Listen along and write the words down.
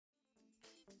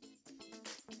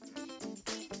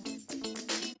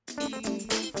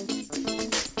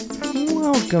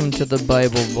Welcome to the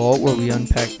Bible Vault, where we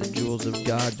unpack the jewels of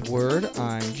God's Word.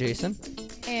 I'm Jason.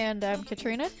 And I'm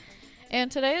Katrina.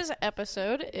 And today's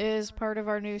episode is part of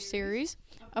our new series,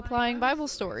 Applying Bible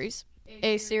Stories,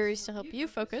 a series to help you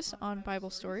focus on Bible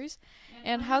stories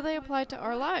and how they apply to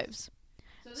our lives.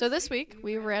 So this week,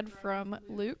 we read from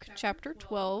Luke chapter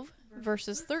 12,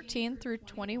 verses 13 through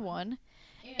 21,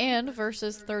 and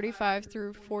verses 35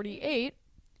 through 48,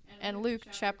 and Luke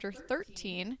chapter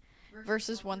 13,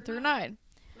 verses 1 through 9,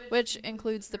 which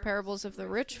includes the parables of the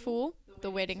rich fool,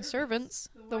 the waiting servants,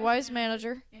 the wise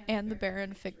manager, and the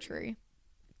barren fig tree.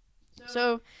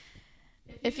 So,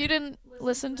 if you didn't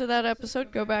listen to that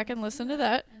episode, go back and listen to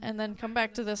that, and then come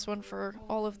back to this one for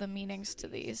all of the meanings to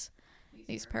these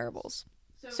parables.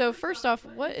 So first off,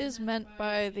 what is meant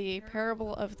by the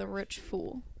parable of the rich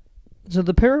fool? So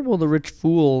the parable of the rich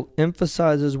fool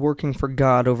emphasizes working for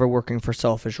God over working for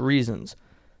selfish reasons.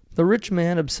 The rich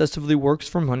man obsessively works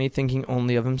for money, thinking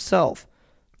only of himself.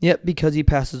 Yet because he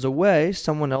passes away,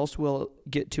 someone else will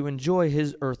get to enjoy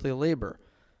his earthly labor.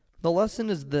 The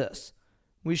lesson is this: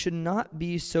 we should not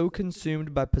be so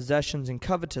consumed by possessions and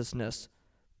covetousness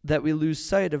that we lose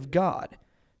sight of God,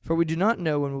 for we do not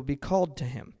know when we'll be called to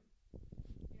him.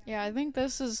 Yeah, I think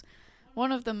this is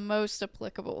one of the most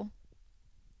applicable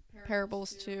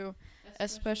parables to,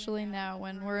 especially now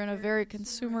when we're in a very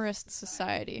consumerist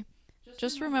society.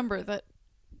 Just remember that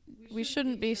we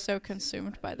shouldn't be so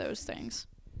consumed by those things.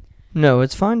 No,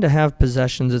 it's fine to have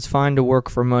possessions, it's fine to work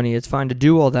for money, it's fine to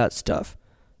do all that stuff.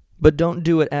 But don't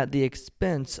do it at the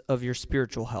expense of your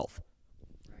spiritual health.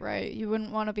 Right, you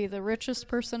wouldn't want to be the richest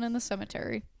person in the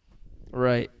cemetery.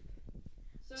 Right.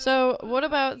 So, what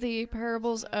about the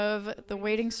parables of the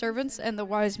waiting servants and the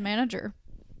wise manager?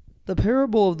 The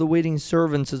parable of the waiting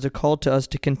servants is a call to us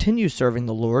to continue serving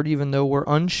the Lord, even though we're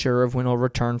unsure of when he'll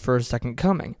return for his second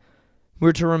coming.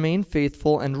 We're to remain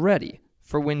faithful and ready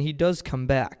for when he does come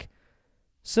back.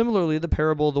 Similarly, the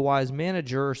parable of the wise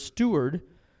manager or steward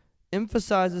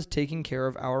emphasizes taking care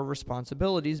of our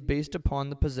responsibilities based upon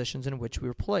the positions in which we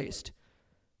were placed.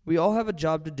 We all have a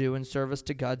job to do in service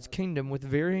to God's kingdom with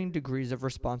varying degrees of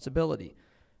responsibility.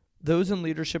 Those in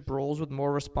leadership roles with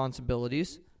more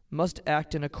responsibilities must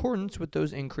act in accordance with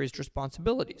those increased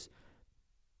responsibilities,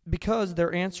 because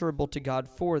they're answerable to God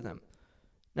for them.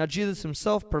 Now, Jesus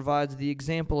himself provides the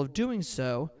example of doing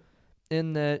so,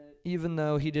 in that even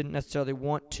though he didn't necessarily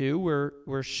want to,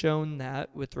 we're shown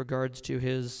that with regards to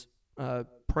his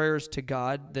prayers to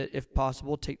God, that if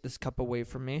possible, take this cup away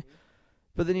from me.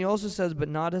 But then he also says, but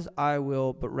not as I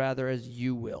will, but rather as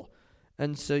you will.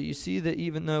 And so you see that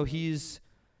even though he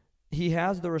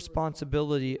has the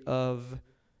responsibility of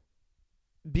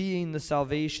being the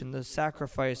salvation, the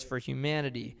sacrifice for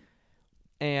humanity,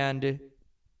 and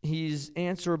he's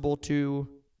answerable to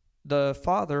the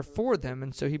Father for them,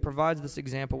 and so he provides this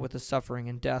example with the suffering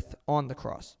and death on the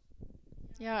cross.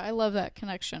 Yeah, I love that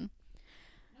connection.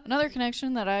 Another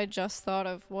connection that I just thought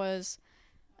of was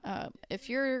if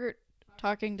you're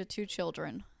talking to two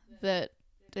children that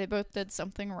they both did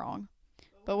something wrong,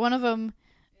 but one of them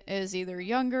is either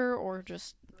younger or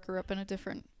just grew up in a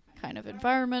different kind of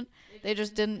environment, they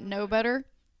just didn't know better.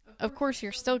 Of course,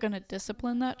 you're still going to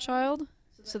discipline that child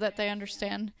so that they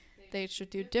understand they should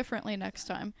do differently next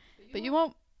time, but you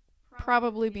won't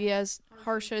probably be as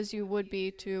harsh as you would be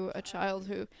to a child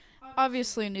who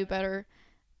obviously knew better,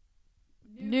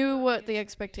 knew what the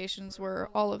expectations were,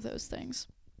 all of those things.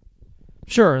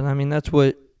 Sure, I mean, that's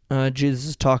what Jesus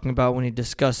is talking about when he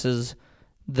discusses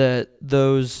that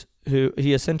those who,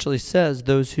 he essentially says,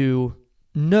 those who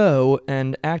know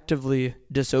and actively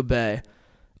disobey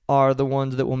are the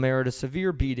ones that will merit a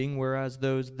severe beating, whereas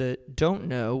those that don't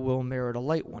know will merit a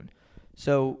light one.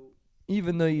 So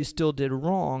even though you still did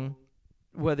wrong,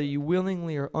 whether you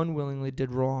willingly or unwillingly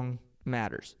did wrong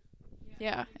matters.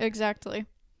 Yeah, exactly.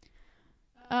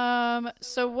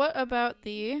 So what about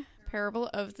the parable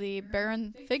of the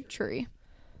barren fig tree?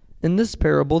 In this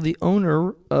parable, the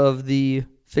owner of the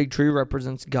fig tree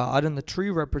represents God, and the tree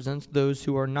represents those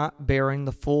who are not bearing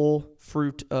the full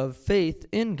fruit of faith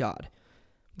in God.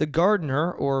 The gardener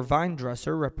or vine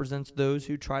dresser represents those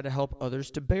who try to help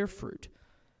others to bear fruit.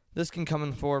 This can come in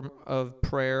the form of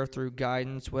prayer, through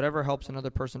guidance, whatever helps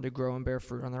another person to grow and bear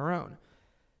fruit on their own.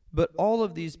 But all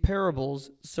of these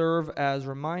parables serve as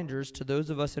reminders to those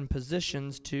of us in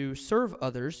positions to serve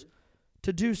others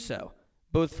to do so,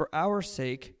 both for our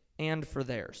sake and for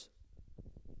theirs.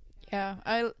 Yeah,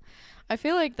 I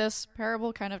feel like this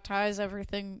parable kind of ties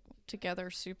everything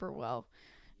together super well.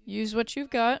 Use what you've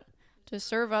got to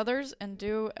serve others and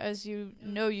do as you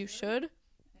know you should,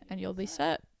 and you'll be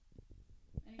set.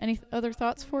 Any other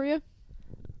thoughts for you?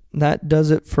 that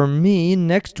does it for me.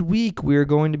 Next week, we are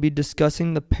going to be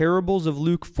discussing the parables of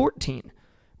Luke 14,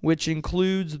 which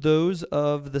includes those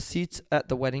of the seats at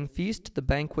the wedding feast, the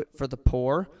banquet for the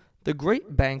poor, the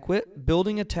great banquet,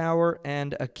 building a tower,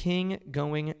 and a king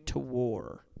going to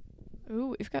war.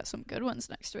 Ooh, we've got some good ones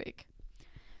next week.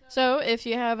 So if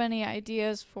you have any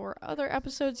ideas for other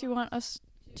episodes you want us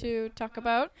to talk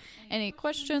about, any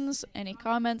questions, any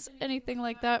comments, anything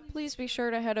like that, please be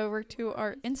sure to head over to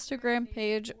our Instagram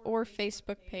page or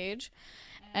Facebook page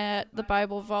at the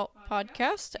Bible Vault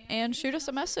Podcast and shoot us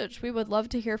a message. We would love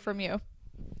to hear from you.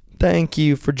 Thank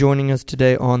you for joining us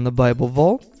today on the Bible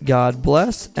Vault. God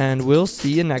bless, and we'll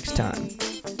see you next time.